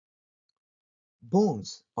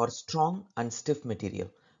Bones are strong and stiff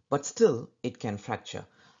material, but still it can fracture.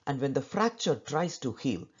 And when the fracture tries to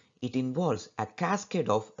heal, it involves a cascade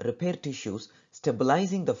of repair tissues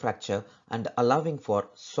stabilizing the fracture and allowing for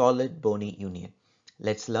solid bony union.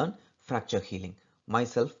 Let's learn fracture healing.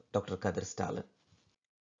 Myself, Dr. Kathir Stalin.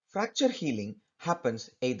 Fracture healing happens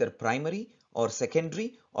either primary or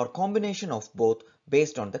secondary or combination of both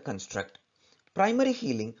based on the construct. Primary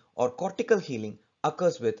healing or cortical healing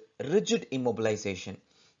occurs with rigid immobilization.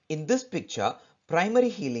 In this picture, primary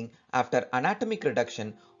healing after anatomic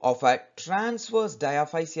reduction of a transverse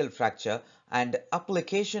diaphyseal fracture and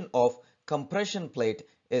application of compression plate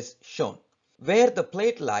is shown. Where the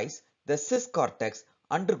plate lies, the cis cortex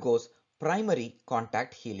undergoes primary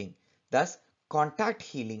contact healing. Thus, contact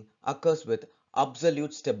healing occurs with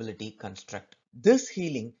absolute stability construct. This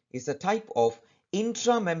healing is a type of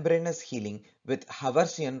intramembranous healing with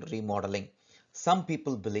Haversian remodeling. Some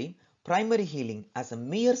people believe primary healing as a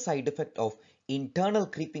mere side effect of internal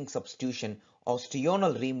creeping substitution or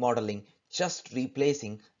osteonal remodeling, just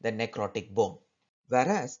replacing the necrotic bone.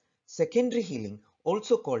 Whereas secondary healing,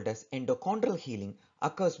 also called as endochondral healing,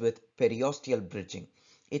 occurs with periosteal bridging.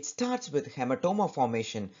 It starts with hematoma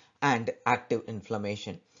formation and active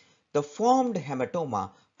inflammation. The formed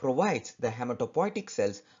hematoma provides the hematopoietic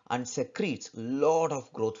cells and secretes lot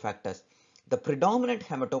of growth factors. The predominant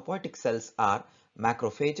hematopoietic cells are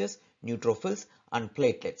macrophages, neutrophils and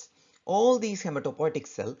platelets. All these hematopoietic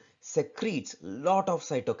cells secretes lot of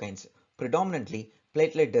cytokines, predominantly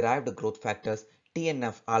platelet-derived growth factors,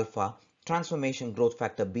 TNF alpha, transformation growth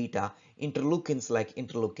factor beta, interleukins like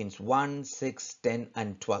interleukins 1, 6, 10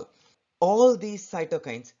 and 12. All these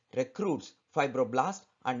cytokines recruits fibroblast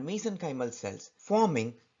and mesenchymal cells,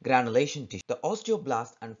 forming granulation tissue. The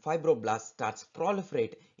osteoblast and fibroblast starts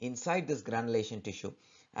proliferate inside this granulation tissue,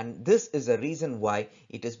 and this is a reason why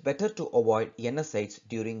it is better to avoid NSAIDs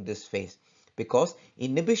during this phase, because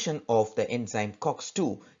inhibition of the enzyme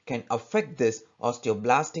COX-2 can affect this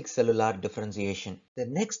osteoblastic cellular differentiation. The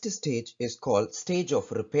next stage is called stage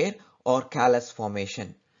of repair or callus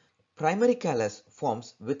formation. Primary callus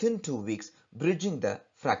forms within 2 weeks, bridging the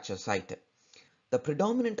fracture site. The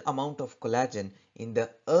predominant amount of collagen in the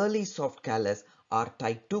early soft callus are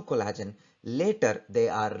type 2 collagen. Later, they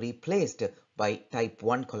are replaced by type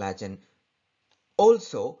 1 collagen.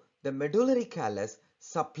 Also, the medullary callus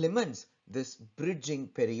supplements this bridging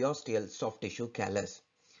periosteal soft tissue callus.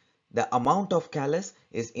 The amount of callus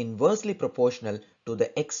is inversely proportional to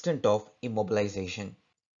the extent of immobilization.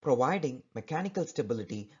 Providing mechanical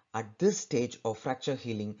stability at this stage of fracture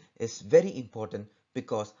healing is very important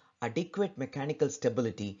because adequate mechanical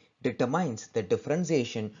stability determines the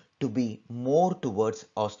differentiation to be more towards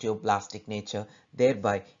osteoblastic nature,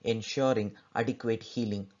 thereby ensuring adequate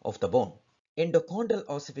healing of the bone. Endochondral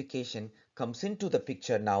ossification comes into the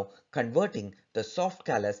picture now, converting the soft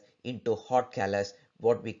callus into hard callus,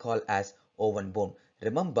 what we call as oven bone.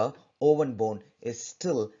 Remember, oven bone is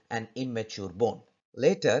still an immature bone.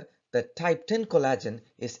 Later, the type 10 collagen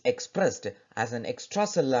is expressed as an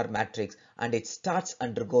extracellular matrix and it starts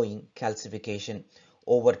undergoing calcification.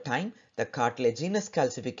 Over time, the cartilaginous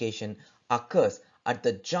calcification occurs at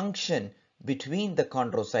the junction between the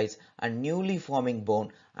chondrocytes and newly forming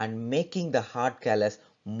bone and making the hard callus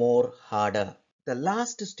more harder. The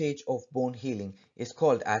last stage of bone healing is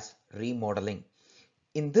called as remodeling.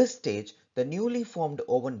 In this stage, the newly formed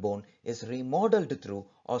oven bone is remodeled through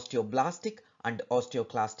osteoblastic and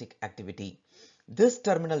osteoclastic activity. This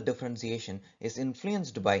terminal differentiation is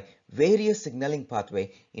influenced by various signaling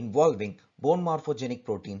pathways involving bone morphogenic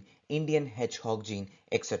protein, Indian hedgehog gene,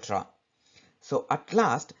 etc. So at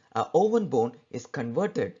last, a oven bone is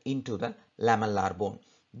converted into the lamellar bone.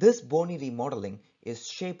 This bony remodeling is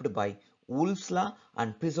shaped by Wolff's law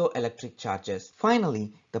and piezoelectric charges.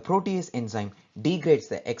 Finally, the protease enzyme degrades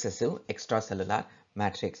the excessive extracellular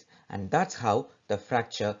matrix, and that's how the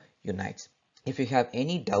fracture unites. If you have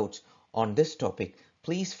any doubts on this topic,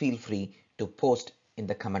 please feel free to post in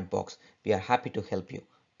the comment box. We are happy to help you.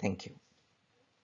 Thank you.